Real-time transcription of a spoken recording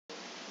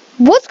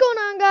What's going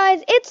on,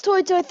 guys? It's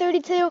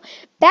ToyToy32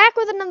 back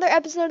with another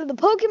episode of the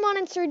Pokemon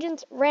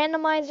Insurgence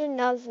Randomizer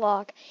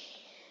Nuzlocke.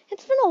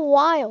 It's been a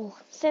while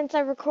since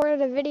I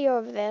recorded a video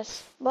of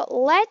this, but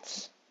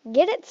let's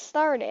get it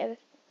started.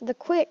 The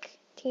quick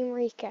team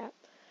recap.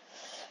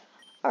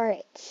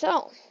 Alright,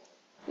 so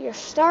you're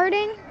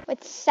starting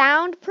with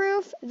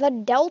Soundproof, the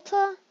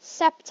Delta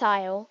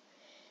Sceptile,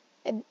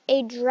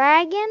 a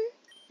dragon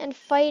and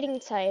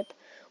fighting type,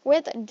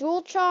 with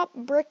Dual Chop,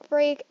 Brick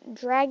Break,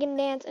 Dragon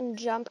Dance, and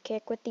Jump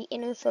Kick with the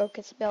Inner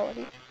Focus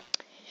ability.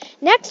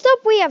 Next up,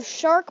 we have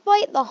Shark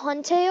Bite, the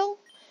Huntail,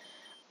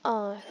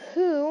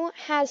 who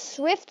has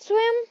Swift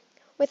Swim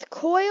with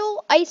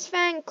Coil, Ice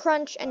Fang,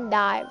 Crunch, and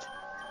Dive.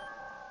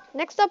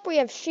 Next up, we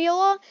have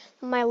Sheila,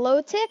 the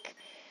Milotic,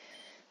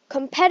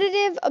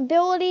 competitive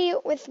ability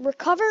with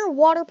Recover,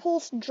 Water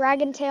Pulse,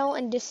 Dragon Tail,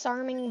 and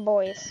Disarming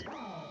Voice.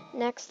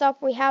 Next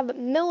up, we have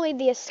Millie,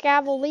 the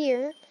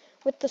Escavalier,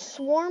 with the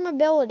Swarm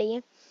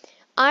ability,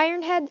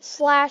 Iron Head /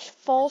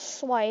 False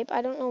Swipe.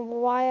 I don't know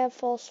why I have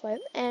False Swipe.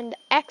 And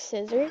X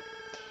Scissor.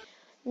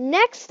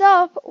 Next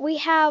up, we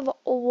have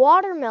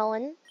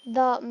Watermelon,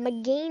 the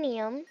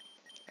Meganium,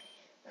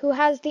 who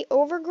has the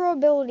Overgrow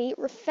ability,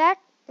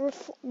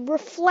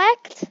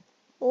 Reflect,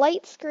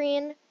 Light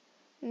Screen,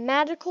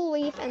 Magical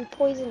Leaf, and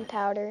Poison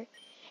Powder.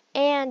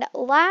 And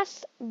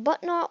last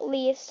but not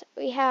least,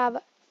 we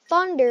have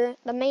Thunder,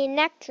 the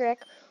Manectric,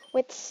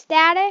 with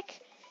Static,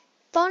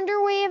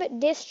 Thunder Wave,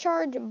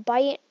 Discharge,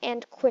 Bite,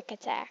 and Quick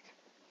Attack.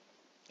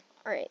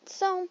 Alright,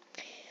 so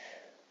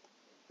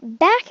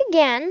back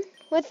again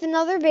with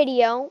another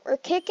video. We're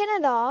kicking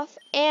it off,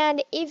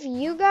 and if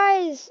you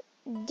guys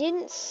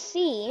didn't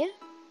see,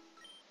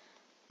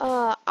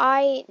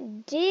 I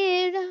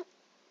gave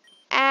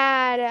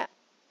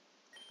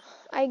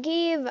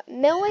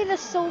Millie the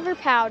Silver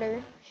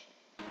Powder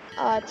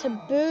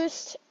to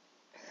boost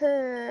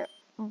her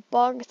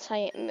bug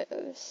type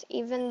moves,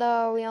 even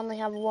though we only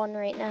have one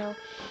right now.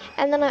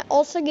 And then I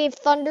also gave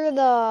Thunder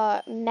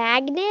the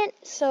Magnet,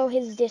 so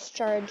his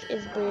discharge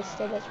is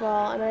boosted as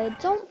well. And I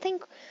don't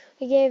think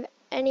we gave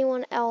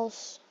anyone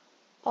else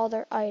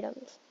other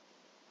items.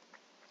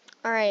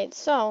 Alright,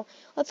 so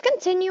let's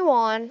continue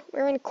on.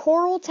 We're in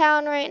Coral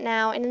Town right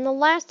now, and in the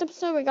last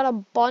episode we got a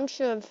bunch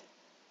of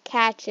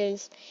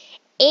catches,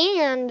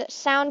 and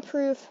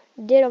Soundproof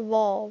did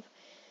evolve.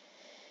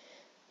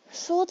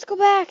 So let's go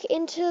back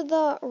into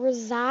the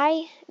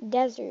Rezai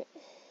Desert.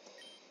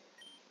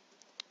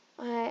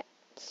 It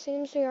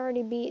seems we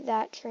already beat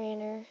that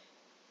trainer.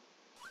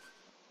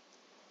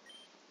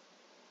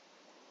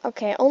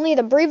 Okay, only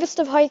the bravest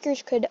of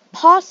hikers could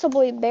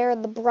possibly bear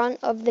the brunt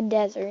of the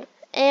desert.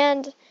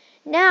 And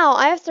now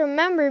I have to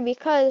remember,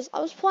 because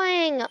I was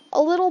playing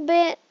a little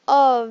bit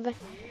of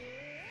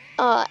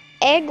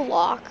Egg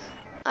Lock.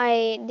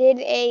 I did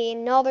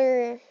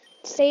another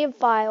save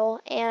file,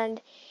 and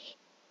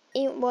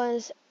it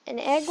was an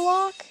Egg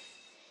Lock,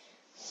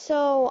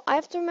 so I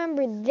have to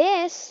remember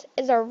this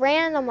is a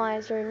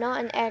randomizer, not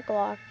an Egg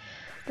Lock.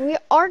 We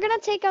are going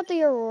to take out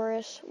the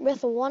Auroras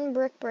with one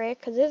Brick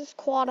Break, because it is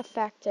quite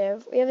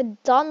effective. We have a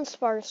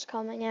Dunsparce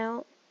coming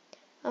out.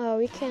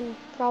 We can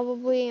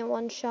probably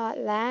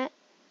one-shot that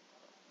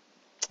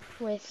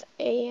with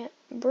a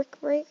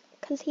Brick Break,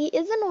 because he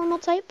is a normal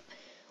type,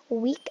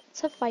 weak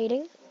to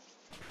fighting.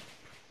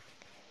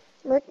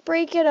 Brick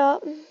Break it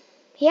up.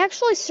 He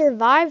actually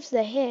survives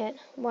the hit.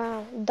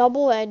 Wow.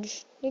 Double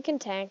Edge. You can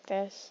tank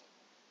this.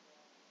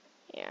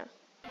 Yeah.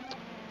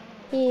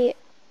 He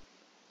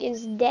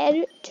is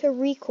dead to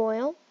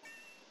Recoil.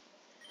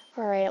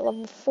 Alright,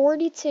 level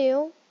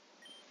 42.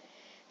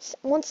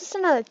 Wants us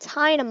another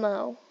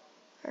Tynamo.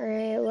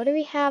 Alright, what do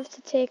we have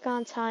to take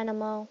on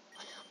Tynamo?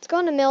 Let's go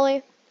into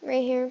Millie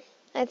right here.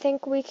 I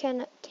think we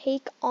can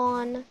take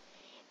on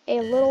a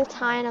little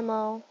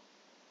Tynamo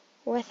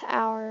with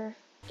our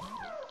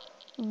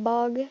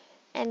Bug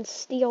and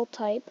Steel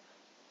type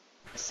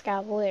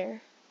Escavalier.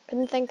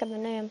 Couldn't think of the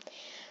name.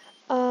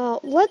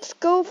 Let's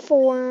go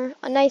for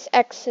a nice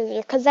X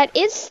Scissor, because that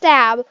is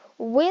Stab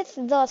with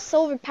the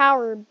Silver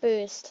Power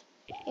boost.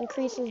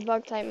 Increases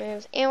bug type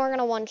moves, and we're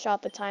gonna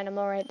one-shot the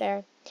Tynamo right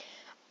there.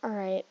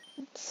 Alright,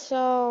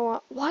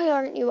 so why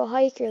aren't you a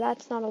hiker?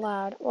 That's not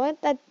allowed.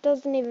 What? That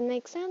doesn't even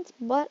make sense,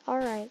 but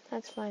alright,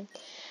 that's fine.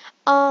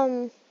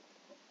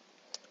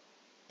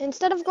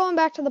 Instead of going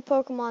back to the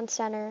Pokemon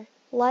Center,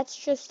 let's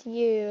just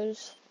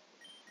use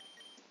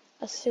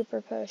a Super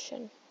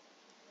Potion.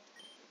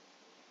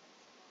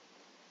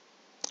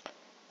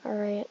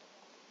 Alright.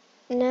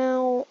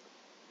 Now,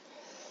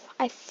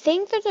 I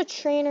think there's a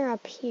trainer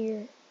up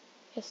here.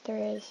 Yes,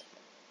 there is.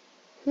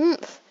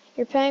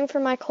 You're paying for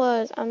my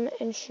clothes. I'm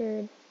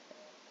insured.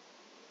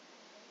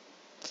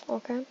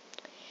 Okay.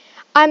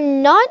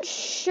 I'm not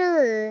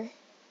sure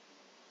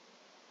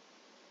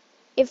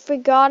if we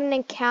got an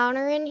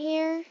encounter in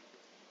here.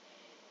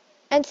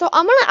 And so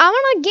I'm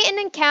gonna get an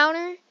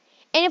encounter,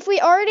 and if we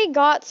already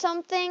got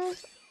something,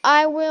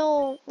 I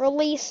will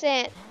release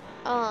it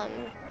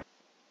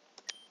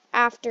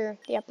after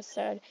the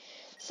episode.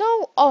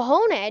 So a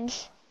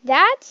Honedge,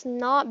 that's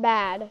not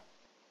bad.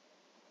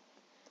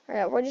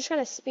 Alright, we're just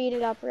gonna speed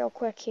it up real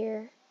quick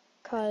here.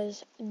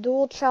 Because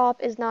dual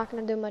chop is not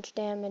gonna do much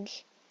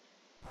damage.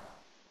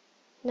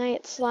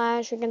 Night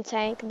slash, we can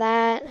tank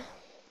that.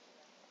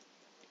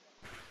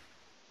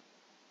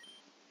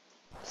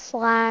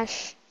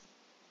 Slash.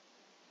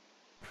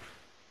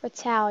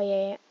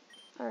 Retaliate.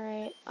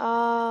 Alright,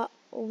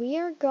 we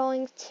are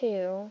going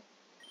to...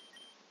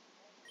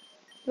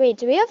 Wait,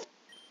 do we have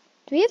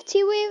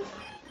T-Wave?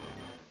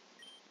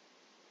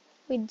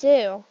 We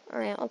do.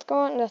 Alright, let's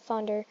go out into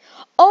Thunder.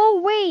 Oh,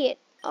 wait!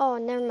 Oh,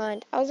 never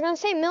mind. I was gonna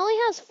say Millie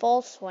has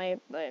False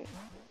Swipe, but...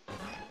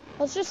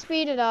 Let's just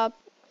speed it up.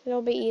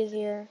 It'll be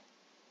easier.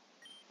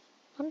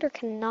 Thunder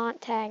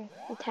cannot tank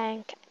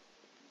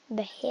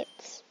the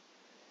hits.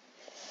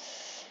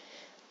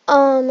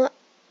 Nuzlocke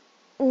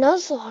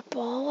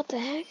ball, what the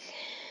heck?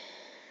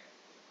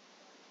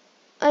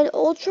 An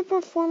ultra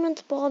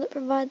performance ball that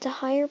provides a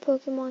higher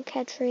Pokemon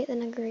catch rate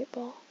than a Great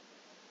Ball.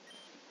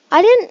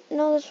 I didn't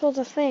know this was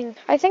a thing.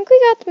 I think we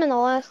got them in the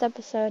last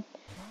episode.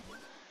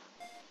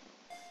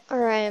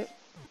 Alright.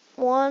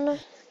 1,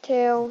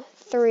 2,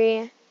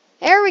 3.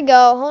 There we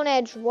go. Hone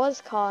Edge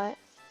was caught.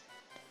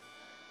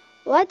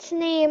 Let's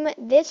name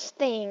this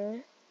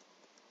thing.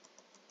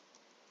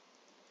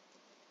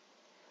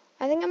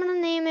 I think I'm going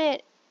to name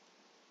it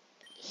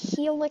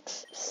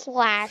Helix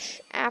Slash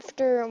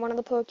after one of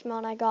the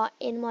Pokemon I got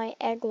in my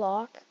egg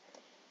lock.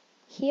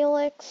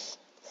 Helix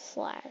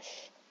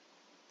Slash.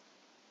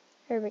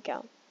 There we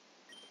go.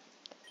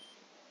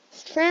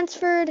 It's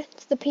transferred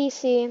to the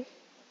PC.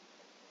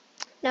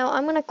 Now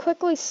I'm going to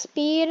quickly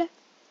speed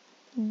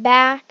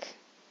back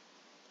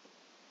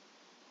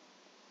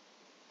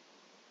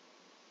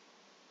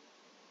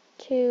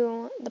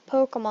to the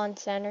Pokemon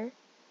Center.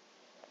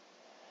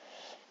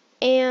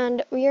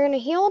 And we are going to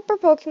heal up our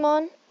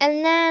Pokemon.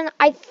 And then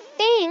I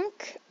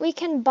think we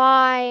can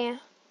buy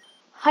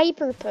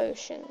Hyper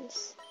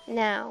Potions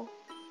now.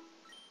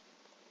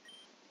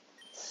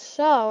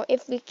 So,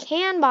 if we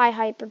can buy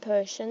Hyper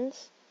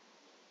Potions...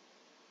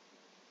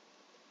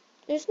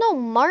 There's no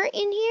Mart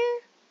in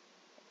here?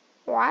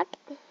 What?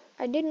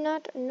 I did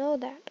not know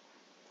that.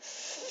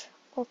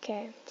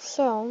 Okay,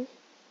 so...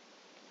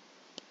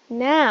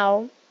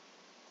 Now...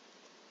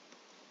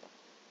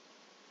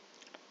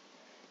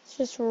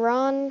 Just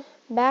run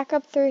back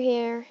up through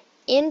here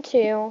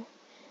into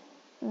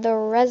the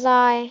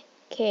Resi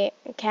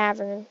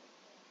Cavern.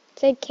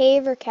 Say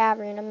cave or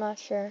cavern, I'm not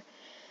sure.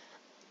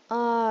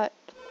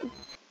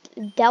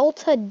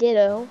 Delta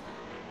Ditto.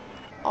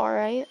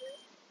 Alright.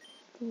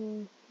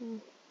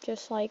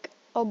 Just like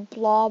a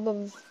blob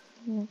of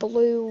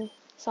blue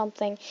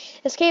something.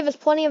 This cave has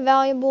plenty of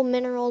valuable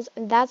minerals,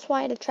 and that's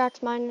why it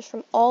attracts miners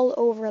from all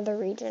over the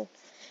region.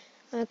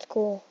 That's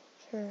cool.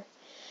 Sure.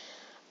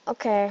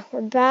 Okay,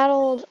 we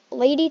battled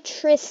Lady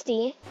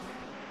Tristy.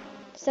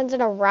 Sends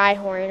in a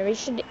Rhyhorn. We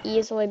should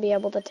easily be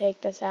able to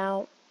take this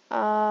out.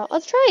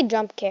 Let's try a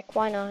jump kick.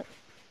 Why not?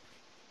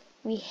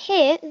 We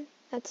hit.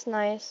 That's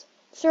nice.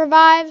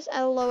 Survives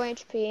at a low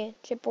HP.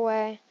 Chip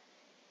away.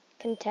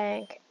 Can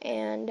tank.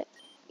 And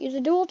use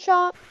a dual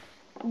chop.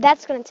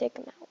 That's going to take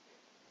him out.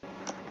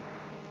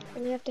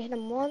 Only have to hit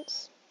him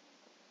once.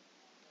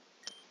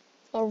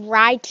 A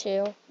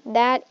Raichu.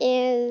 That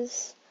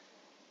is...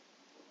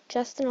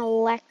 just an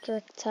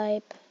electric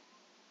type.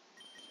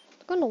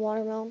 Let's go into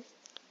Watermelon.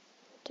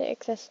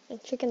 Take this.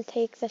 She can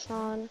take this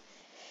on.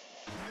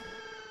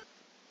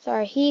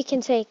 Sorry, he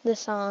can take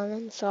this on.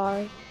 I'm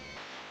sorry.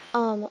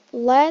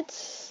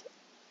 Let's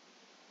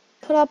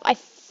put up, I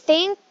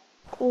think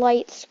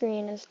Light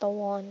Screen is the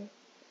one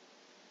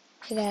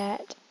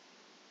that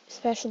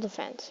special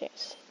defense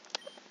is.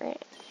 Right.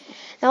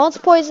 Now let's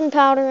Poison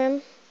Powder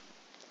him.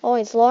 Oh,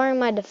 he's lowering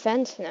my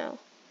defense now.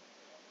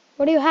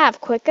 What do you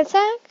have? Quick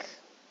Attack?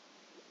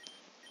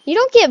 You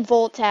don't get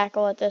Volt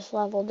Tackle at this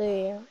level, do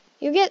you?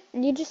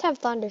 You just have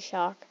Thunder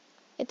Shock.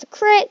 It's a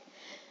crit.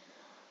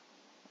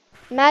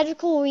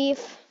 Magical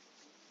Leaf.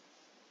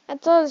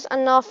 That does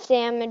enough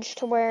damage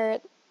to where...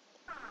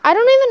 I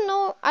don't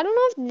know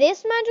if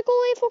this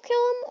Magical Leaf will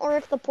kill him or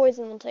if the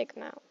Poison will take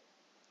him out.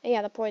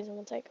 Yeah, the Poison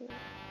will take him out.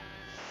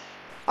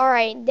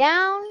 Alright,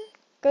 down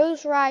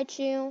goes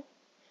Raichu.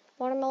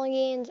 Watermelon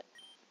gains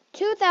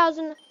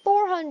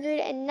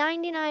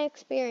 2,499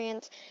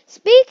 experience.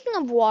 Speaking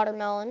of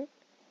Watermelon,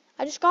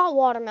 I just got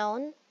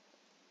Watermelon,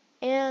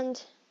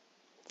 and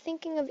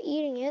thinking of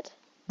eating it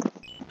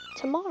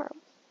tomorrow.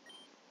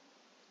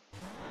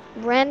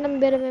 Random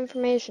bit of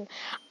information.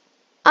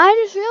 I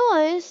just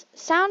realized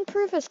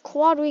Soundproof is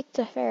quad weak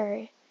to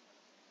Fairy.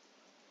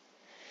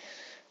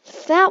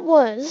 If that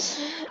was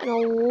an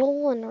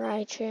Alolan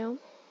Raichu,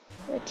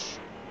 which,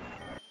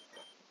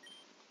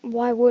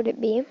 why would it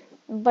be?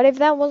 But if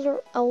that was a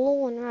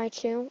Alolan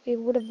Raichu, it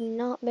would have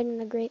not been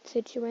in a great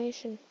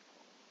situation.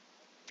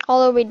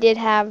 Although we did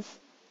have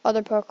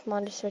other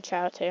Pokemon to switch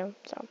out to,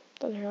 so it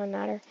doesn't really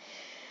matter.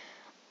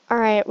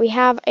 Alright, we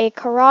have a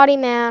Karate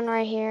Man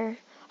right here.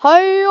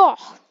 Hi-ya!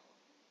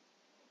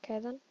 Okay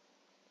then.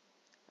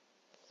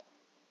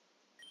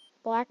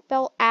 Black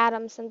Belt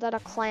Adam sends out a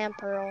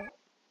Clamperl.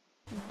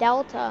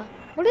 Delta.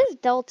 What is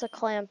Delta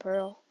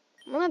Clamperl?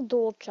 I'm gonna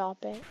dual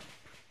chop it.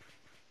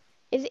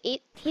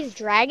 He's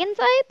dragon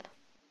type?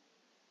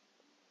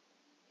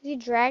 He's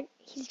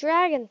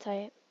dragon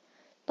type.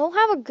 Don't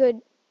have a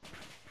good...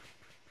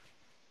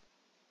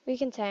 We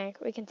can tank.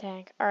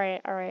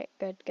 Alright,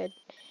 good.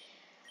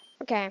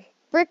 Okay.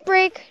 Brick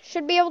Break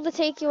should be able to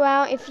take you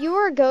out. If you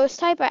were a ghost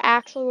type, I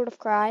actually would have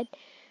cried.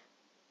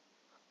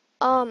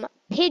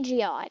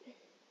 Pidgeot.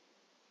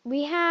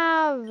 We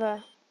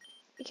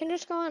can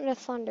just go out into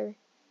Thunder.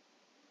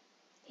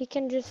 He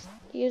can just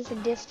use a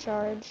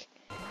discharge.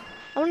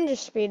 I'm gonna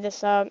just speed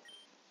this up.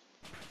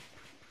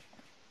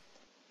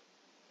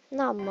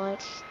 Not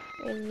much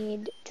I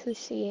need to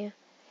see.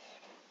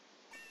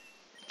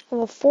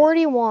 Well,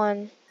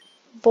 41.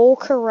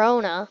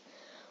 Volcarona.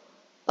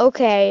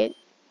 Okay.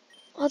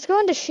 Let's go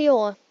into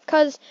Sheila.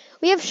 Because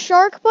we have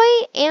Shark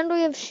Bite and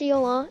we have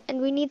Sheila.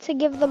 And we need to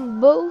give them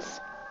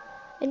both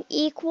an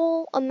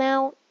equal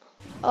amount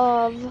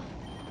of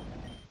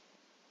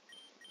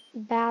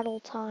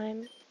battle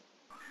time.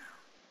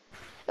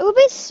 It would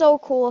be so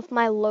cool if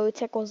my low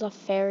tick was a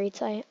fairy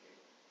type.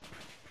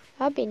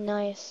 That'd be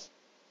nice.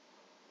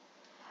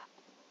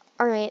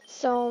 Alright,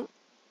 so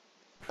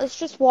let's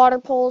just water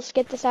pulse,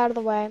 get this out of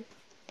the way.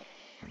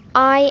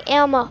 I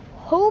am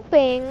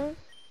hoping...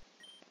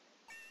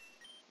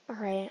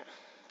 Alright.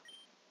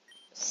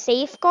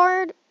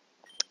 Safeguard?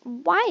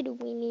 Why do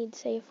we need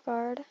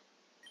Safeguard?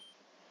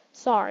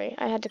 Sorry,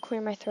 I had to clear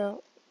my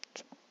throat.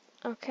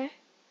 Okay.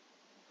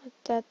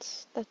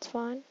 That's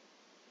fine.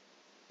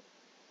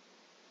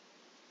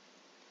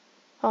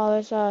 Oh,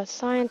 there's a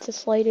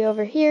scientist lady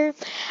over here.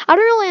 I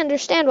don't really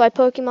understand why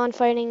Pokemon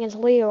fighting is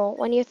legal.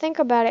 When you think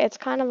about it, it's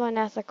kind of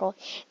unethical.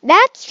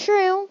 That's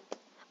true.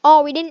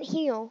 Oh, we didn't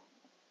heal.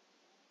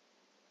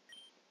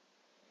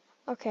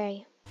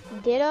 Okay.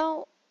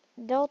 Ditto.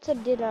 Delta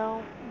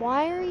Ditto.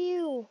 Why are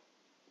you...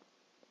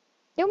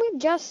 Didn't we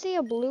just see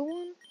a blue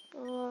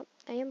one?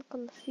 I am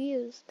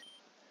confused.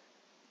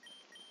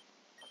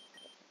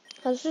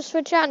 Let's just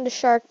switch out into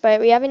Shark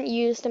Bite. We haven't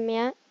used him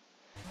yet.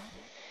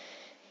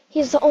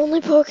 He's the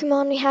only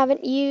Pokemon we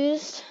haven't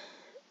used.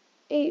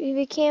 He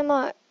became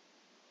a...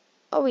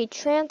 Oh, he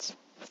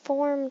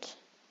transformed.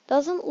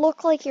 Doesn't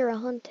look like you're a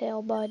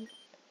Huntail, bud.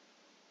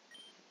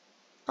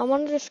 I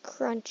want to just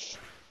crunch.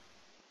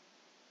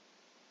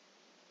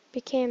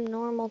 Became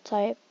normal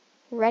type.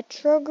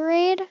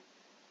 Retrograde?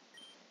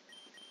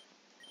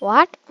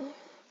 What?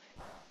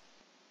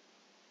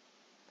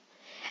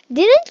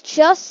 Didn't it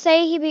just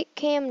say he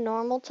became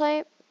normal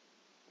type?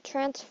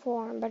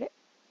 Transform, but it...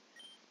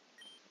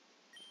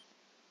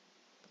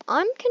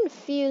 I'm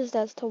confused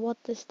as to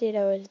what this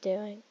Ditto is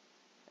doing.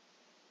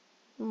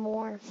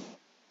 Morph.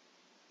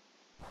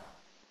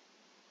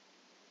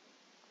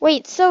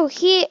 Wait, so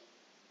he...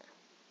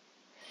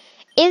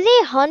 Is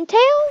he Huntail?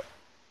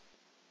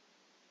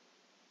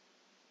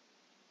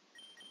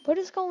 What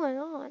is going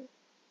on?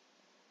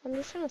 I'm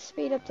just gonna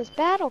speed up this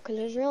battle because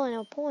there's really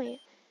no point.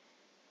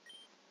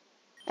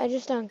 I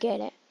just don't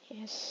get it.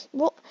 Yes.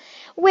 Well,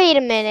 wait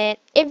a minute.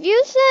 If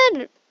you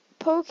said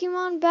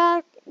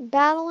Pokemon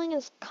battling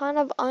is kind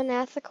of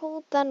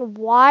unethical, then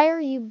why are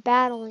you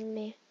battling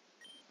me?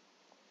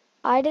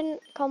 I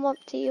didn't come up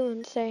to you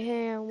and say,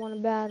 hey, I want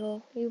to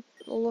battle. You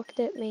looked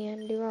at me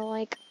and you were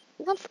like,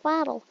 let's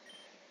battle.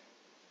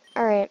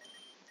 Alright.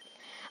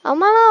 I'm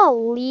gonna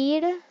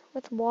lead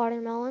with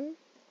Watermelon.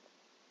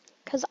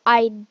 Because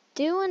I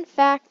do, in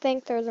fact,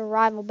 think there's a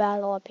rival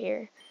battle up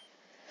here.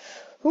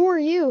 Who are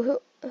you?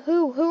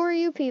 Who are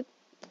you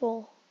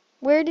people?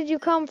 Where did you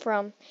come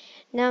from?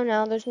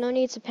 No, there's no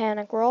need to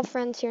panic. We're all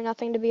friends here,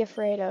 nothing to be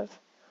afraid of.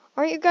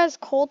 Aren't you guys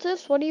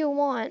cultists? What do you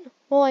want?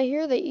 Well, I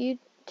hear that you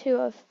two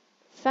have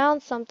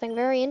found something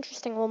very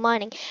interesting while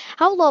mining.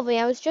 How lovely.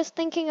 I was just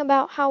thinking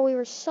about how we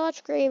were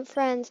such great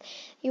friends.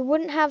 You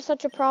wouldn't have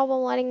such a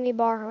problem letting me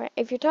borrow it.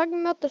 If you're talking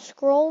about the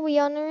scroll we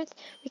unearthed,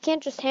 we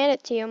can't just hand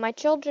it to you. My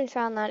children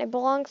found that. It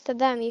belongs to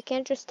them. You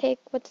can't just take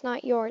what's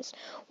not yours.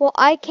 Well,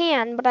 I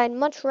can, but I'd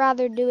much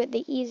rather do it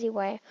the easy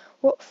way.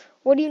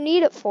 What do you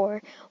need it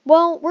for?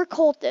 Well, we're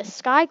cultists.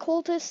 Sky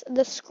cultists.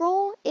 The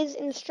scroll is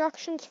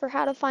instructions for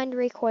how to find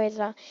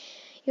Rayquaza.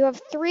 You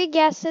have 3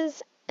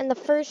 guesses, and the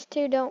first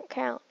 2 don't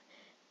count.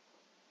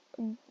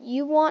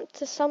 You want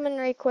to summon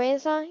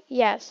Rayquaza?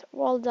 Yes,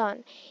 well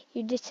done.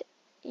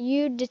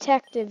 You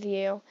detective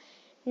you.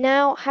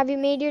 Now, have you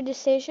made your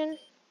decision?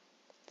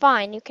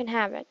 Fine, you can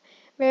have it.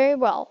 Very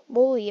well,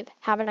 we'll leave.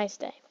 Have a nice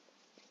day.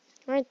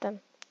 Alright then.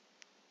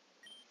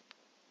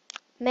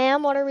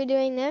 Ma'am, what are we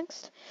doing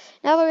next?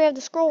 Now that we have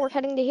the scroll, we're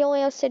heading to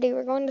Helios City.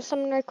 We're going to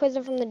summon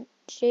Rayquaza from the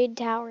Jade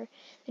Tower.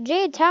 The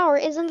Jade Tower?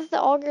 Isn't it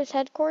the Augur's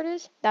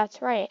headquarters?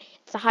 That's right.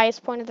 It's the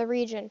highest point of the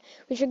region.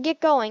 We should get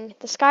going.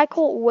 The Sky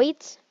Cult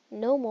waits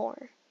no more.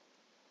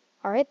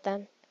 Alright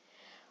then.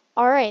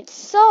 Alright,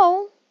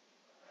 so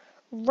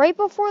right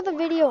before the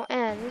video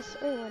ends,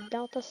 ooh, a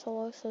Delta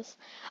Solosis.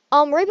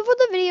 Right before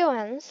the video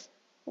ends,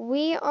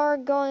 we are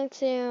going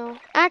to,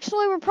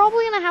 actually, we're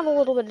probably going to have a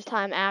little bit of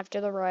time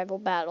after the rival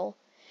battle.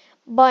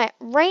 But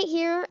right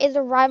here is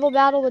a rival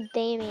battle with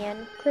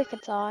Damien,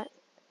 Cricketot.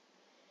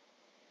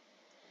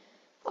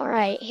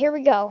 Alright, here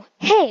we go.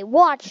 Hey,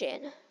 watch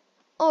it.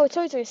 Oh,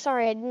 Toy,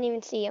 sorry, I didn't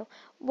even see you.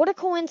 What a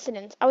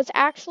coincidence. I was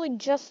actually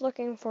just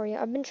looking for you.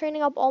 I've been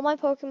training up all my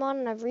Pokemon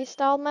and I've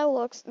restyled my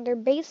looks. They're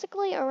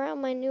basically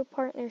around my new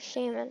partner,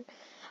 Shaman.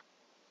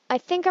 I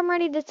think I'm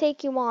ready to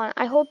take you on.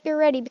 I hope you're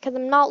ready because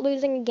I'm not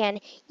losing again.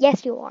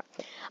 Yes, you are.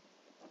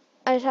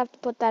 I just have to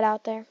put that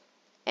out there.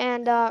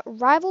 And,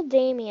 Rival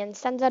Damien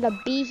sends out a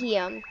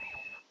Behem.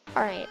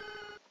 Alright.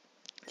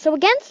 So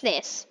against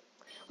this,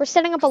 we're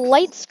setting up a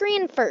light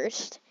screen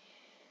first.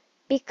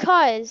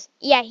 Because,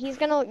 yeah, he's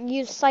gonna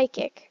use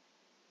Psychic.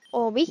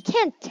 Oh, we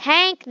can't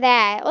tank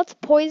that. Let's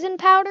Poison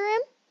Powder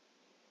him.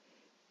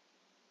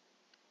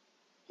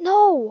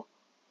 No!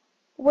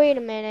 Wait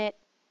a minute.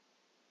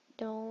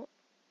 Don't.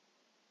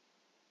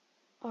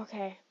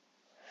 Okay.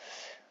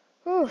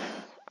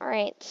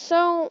 Alright,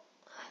 so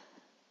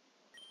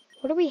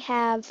what do we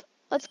have?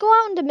 Let's go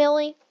out into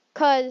Millie,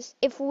 because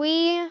if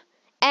we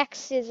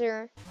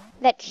X-Scissor,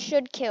 that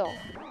should kill.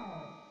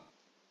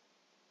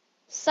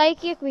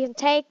 Psychic, we can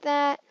take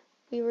that.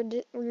 We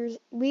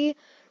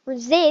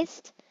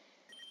resist.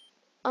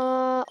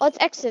 Let's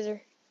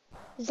X-Scissor.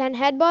 Zen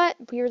Headbutt,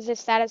 we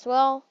resist that as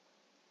well.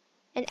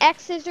 And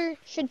X-Scissor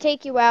should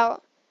take you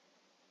out.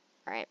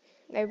 Alright,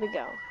 there we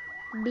go.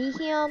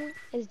 Behem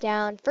is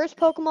down. First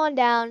Pokemon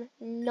down.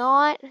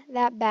 Not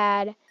that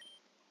bad.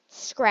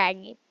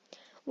 Scraggy.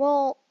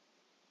 Well,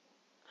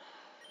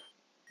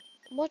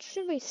 what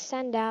should we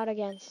send out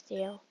against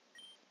you?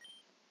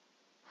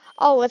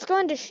 Oh, let's go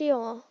into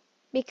Sheila.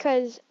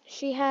 Because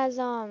she has,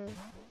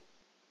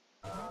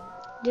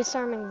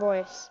 Disarming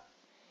Voice.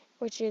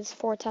 Which is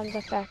 4 times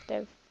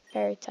effective.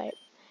 Fairy type.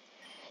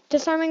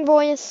 Disarming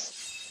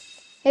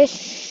Voice. It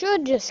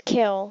should just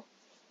kill.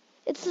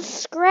 It's a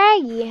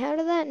Scraggy. How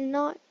did that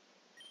not...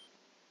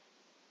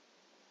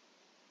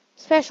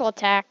 Special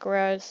attack,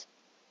 Rose.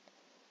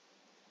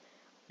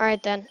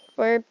 Alright then.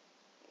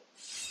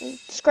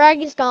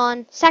 Scraggy's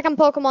gone. Second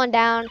Pokemon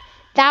down.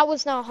 That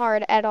was not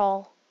hard at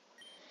all.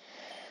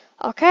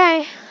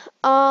 Okay.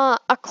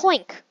 A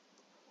Clink.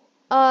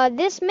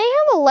 This may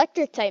have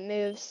electric type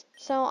moves,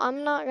 so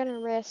I'm not gonna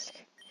risk.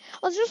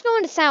 Let's just go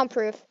into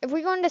Soundproof. If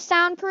we go into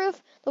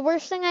Soundproof, the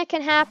worst thing that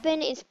can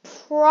happen is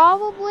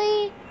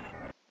probably...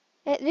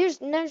 There's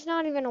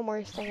not even a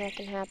worst thing that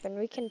can happen.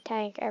 We can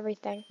tank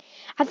everything.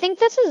 I think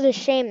this is a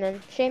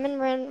Shaman. Shaman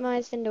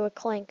randomized into a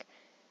Clink.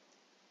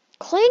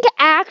 Clink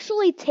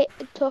actually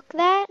took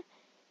that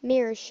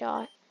Mirror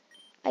Shot.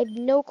 I have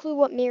no clue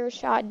what Mirror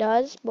Shot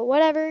does, but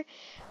whatever.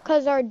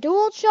 Because our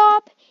Dual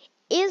Chop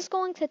is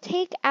going to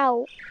take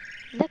out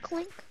the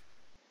Clink.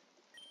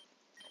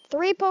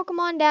 3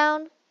 Pokemon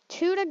down.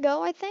 2 to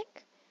go, I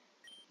think.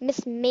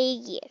 Miss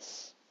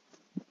Magius.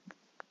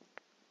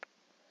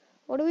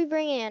 What do we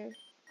bring in?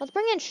 Let's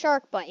bring in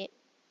Shark Bite.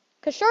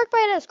 Because Shark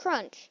Bite has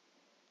Crunch.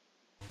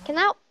 Can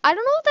that... I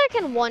don't know if that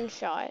can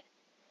one-shot.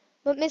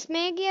 But Miss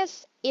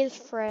Magius is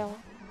frail.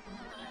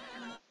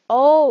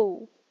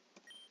 Oh.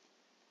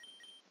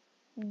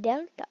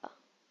 Delta.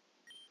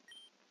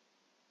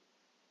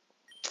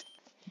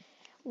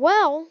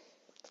 Well,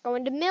 let's go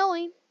into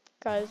Millie.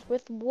 Because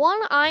with 1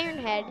 Iron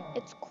Head,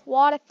 it's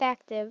quad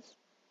effective.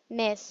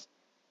 Miss.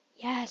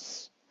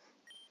 Yes.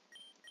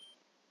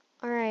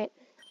 Alright.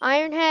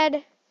 Iron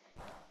Head.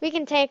 We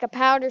can take a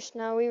Powder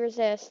Snow. We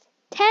resist.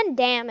 10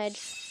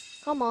 damage.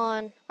 Come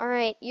on.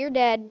 Alright, you're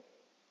dead.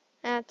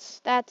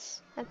 That's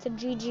a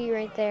GG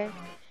right there.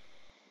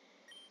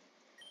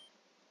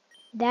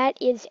 That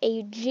is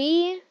a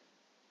G.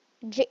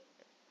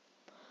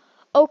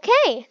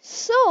 Okay,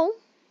 so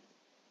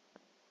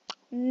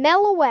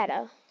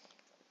Meloetta,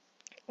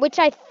 which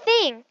I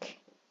think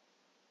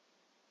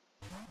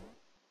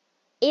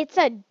it's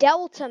a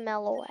Delta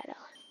Meloetta.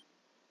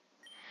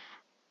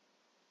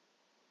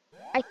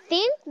 I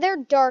think they're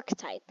Dark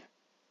type.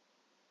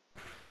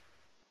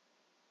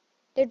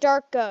 They're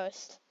Dark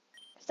Ghost.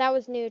 Because that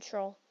was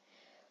neutral.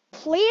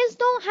 Please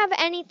don't have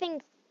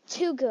anything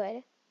too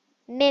good.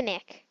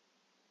 Mimic.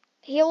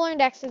 He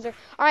learned X-Scissor.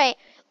 Alright,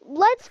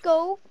 let's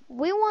go.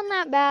 We won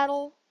that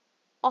battle.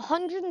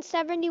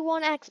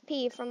 171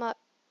 XP from a...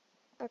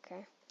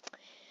 Okay.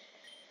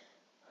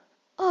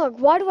 Ugh,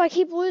 why do I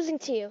keep losing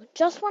to you?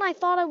 Just when I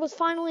thought I was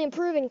finally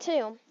improving,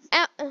 too.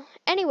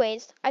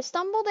 Anyways, I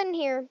stumbled in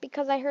here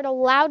because I heard a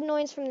loud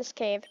noise from this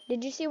cave.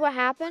 Did you see what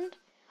happened?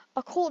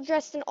 A cult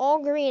dressed in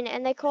all green,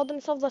 and they called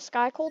themselves the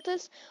Sky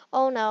Cultists?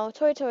 Oh no,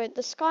 Toy,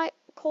 the Sky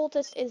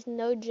Cultist is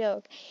no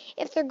joke.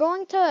 If they're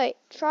going to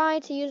try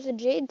to use the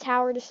Jade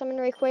Tower to summon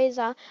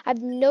Rayquaza,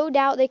 I've no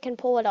doubt they can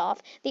pull it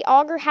off. The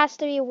Augur has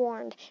to be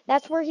warned.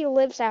 That's where he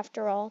lives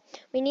after all.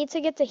 We need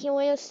to get to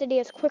Helios City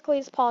as quickly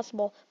as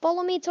possible.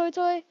 Follow me, Toy.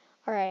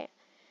 Alright.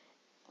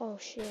 Oh,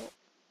 shoot.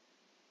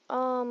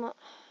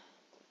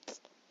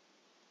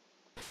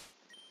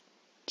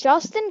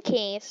 Just in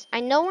case, I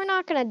know we're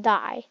not gonna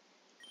die.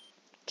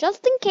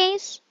 Just in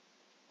case,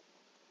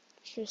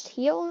 just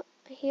heal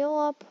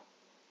up.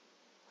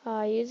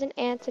 Use an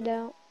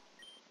antidote.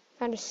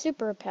 Found a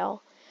super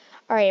repel.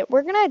 Alright,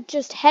 we're gonna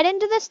just head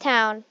into this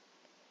town.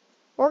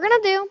 What we're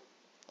gonna do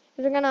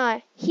is we're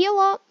gonna heal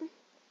up.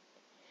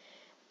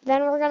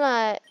 Then we're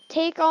gonna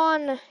take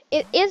on,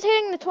 it is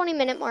hitting the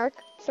 20-minute mark,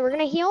 so we're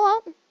gonna heal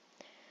up.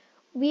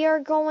 We are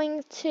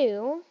going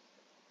to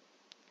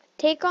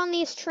take on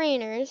these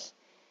trainers,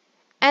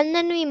 and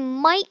then we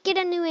might get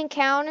a new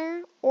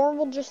encounter, or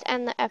we'll just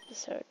end the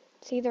episode.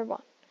 It's either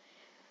one.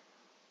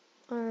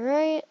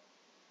 Alright,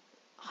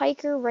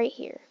 hiker right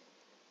here.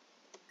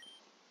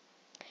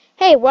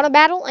 Hey, want a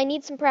battle? I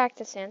need some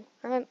practice in.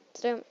 Alright,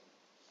 let's do it.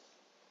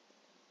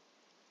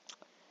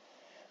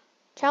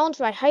 Challenged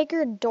by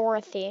hiker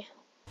Dorothy.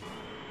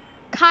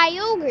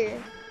 Kyogre!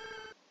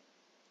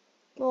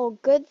 Well,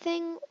 good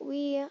thing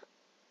we,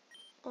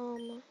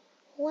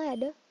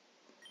 led.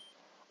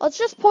 Let's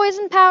just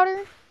poison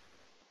powder.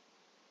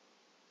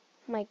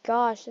 Oh my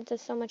gosh, it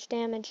does so much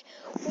damage.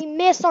 We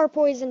missed our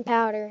poison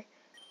powder.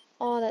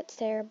 Oh, that's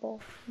terrible.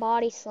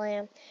 Body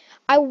slam.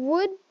 I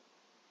would,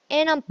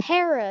 and I'm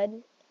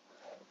parried.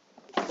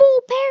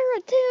 Full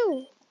para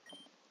too.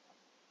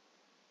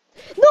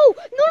 No,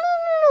 no, no,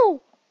 no,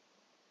 no.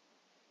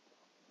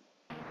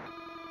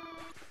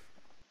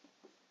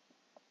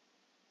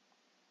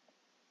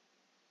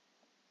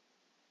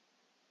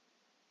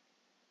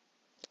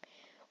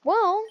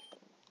 Well,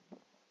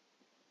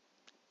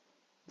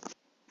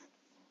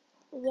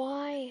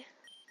 why?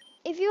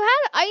 If you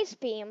had Ice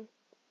Beam,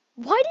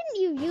 why didn't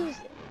you use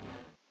it?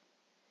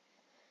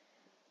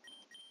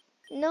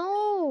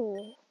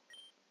 No.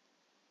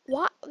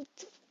 What?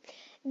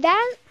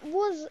 That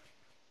was,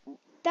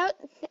 that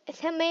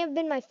may have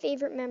been my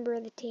favorite member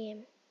of the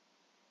team.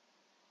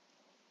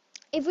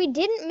 If we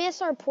didn't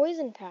miss our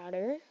poison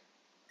powder,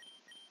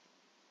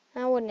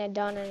 I wouldn't have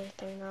done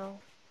anything though.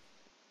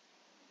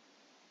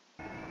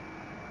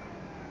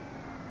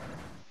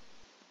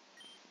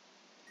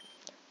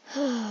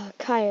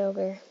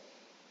 Kyogre.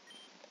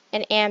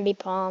 And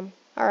Ambipom.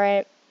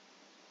 Alright.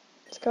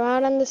 Let's go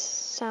out on the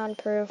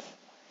soundproof.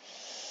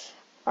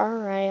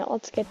 Alright,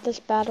 let's get this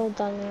battle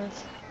done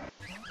with.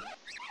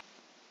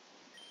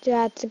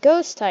 That's a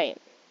ghost type.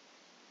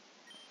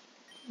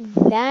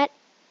 That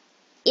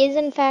is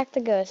in fact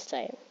a ghost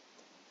type.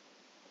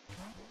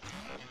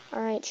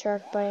 Alright,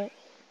 Shark Bite.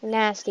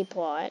 Nasty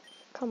plot.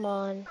 Come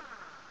on.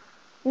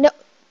 No.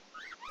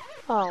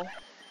 Oh.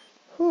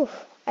 Whew.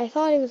 I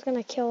thought he was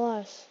gonna kill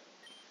us.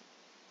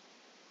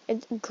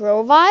 It's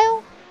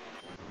Grovyle?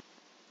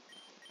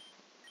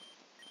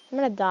 I'm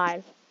gonna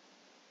dive.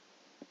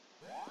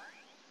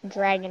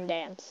 Dragon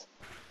Dance.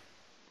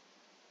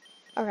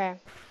 Okay.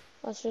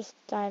 Let's just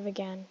dive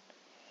again.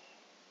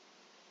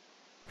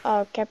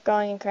 Oh, kept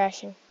going and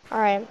crashing.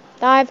 Alright.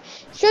 Dive.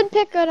 Should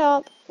pick it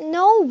up.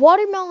 No,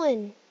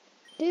 watermelon.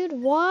 Dude,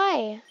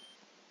 why?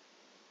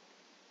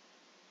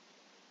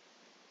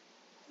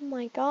 Oh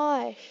my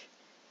gosh.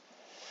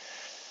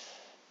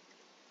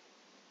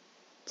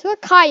 To a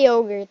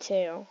Kyogre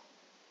too.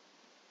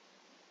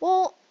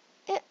 Well,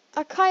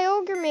 a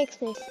Kyogre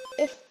makes me,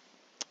 if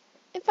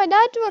I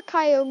died to a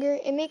Kyogre,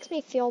 it makes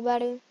me feel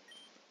better.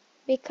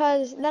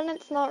 Because then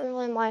it's not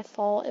really my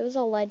fault. It was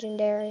a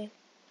legendary.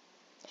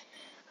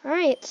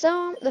 Alright,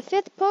 so the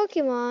 5th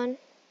Pokemon.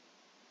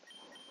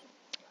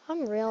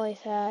 I'm really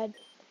sad.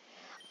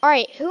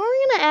 Alright, who are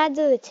we gonna add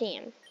to the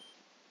team?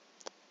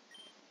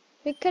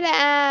 We could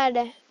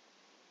add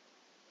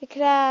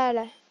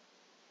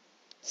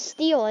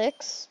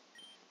Steelix.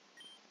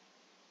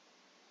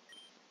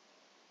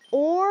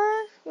 Or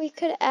we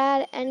could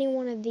add any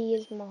one of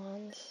these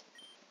mons.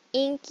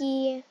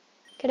 Inky.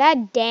 Could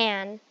add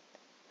Dan.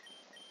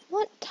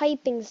 What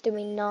typings do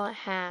we not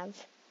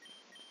have?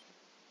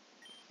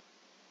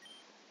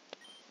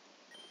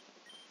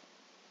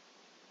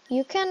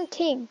 You can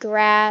take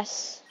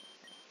grass.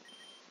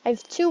 I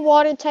have 2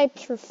 water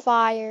types for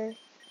fire.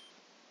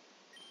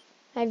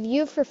 I have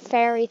you for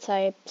fairy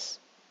types.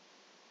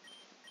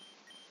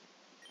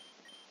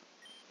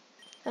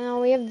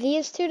 We have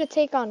these 2 to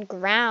take on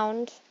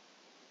ground.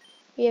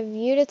 We have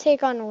you to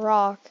take on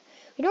rock.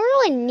 We don't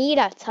really need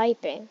a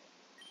typing.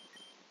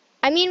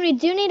 I mean, we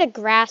do need a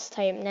grass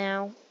type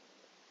now.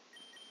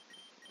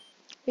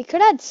 We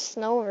could add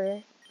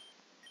Snover.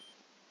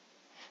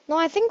 No,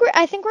 I think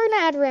we're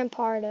gonna add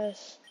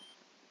Rampardos.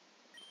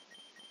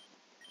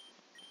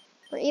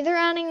 We're either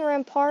adding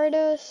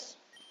Rampardos.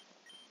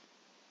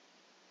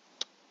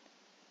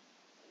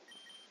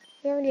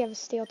 We already have a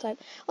steel type.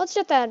 Let's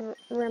just add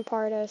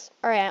Rampardos.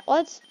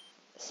 Alright,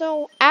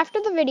 so after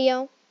the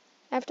video,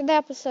 after the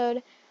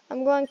episode,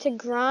 I'm going to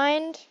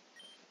grind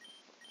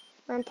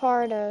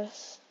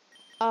Rampardos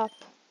up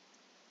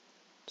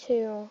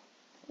to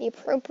the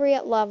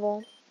appropriate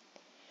level.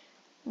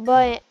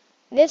 But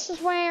this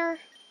is where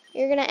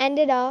you're going to end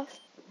it off.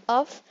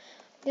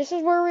 This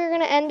is where we're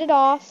going to end it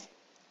off.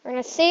 We're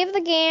going to save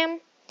the game.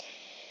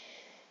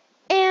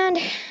 And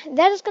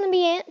that is going to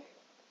be it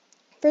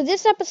for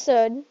this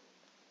episode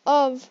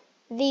of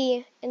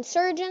the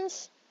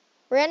Insurgence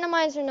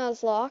Randomizer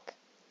Nuzlocke.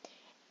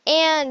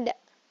 And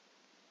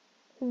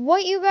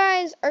what you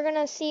guys are going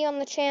to see on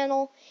the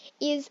channel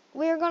is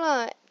we're going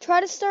to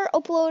try to start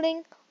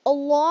uploading a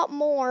lot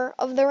more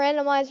of the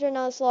Randomizer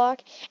Nuzlocke.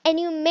 And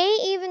you may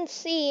even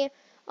see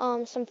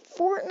some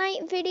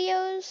Fortnite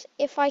videos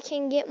if I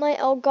can get my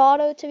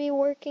Elgato to be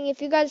working.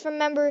 If you guys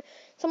remember,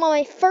 some of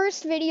my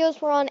first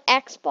videos were on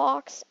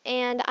Xbox,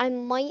 and I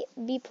might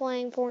be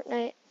playing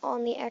Fortnite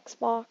on the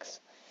Xbox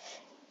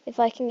if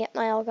I can get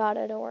my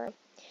Elgato to work.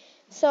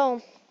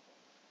 So,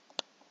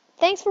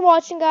 thanks for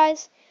watching,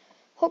 guys.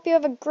 Hope you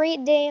have a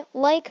great day.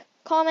 Like,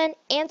 comment,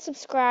 and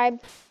subscribe,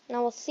 and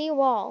I will see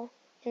you all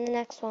in the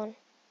next one.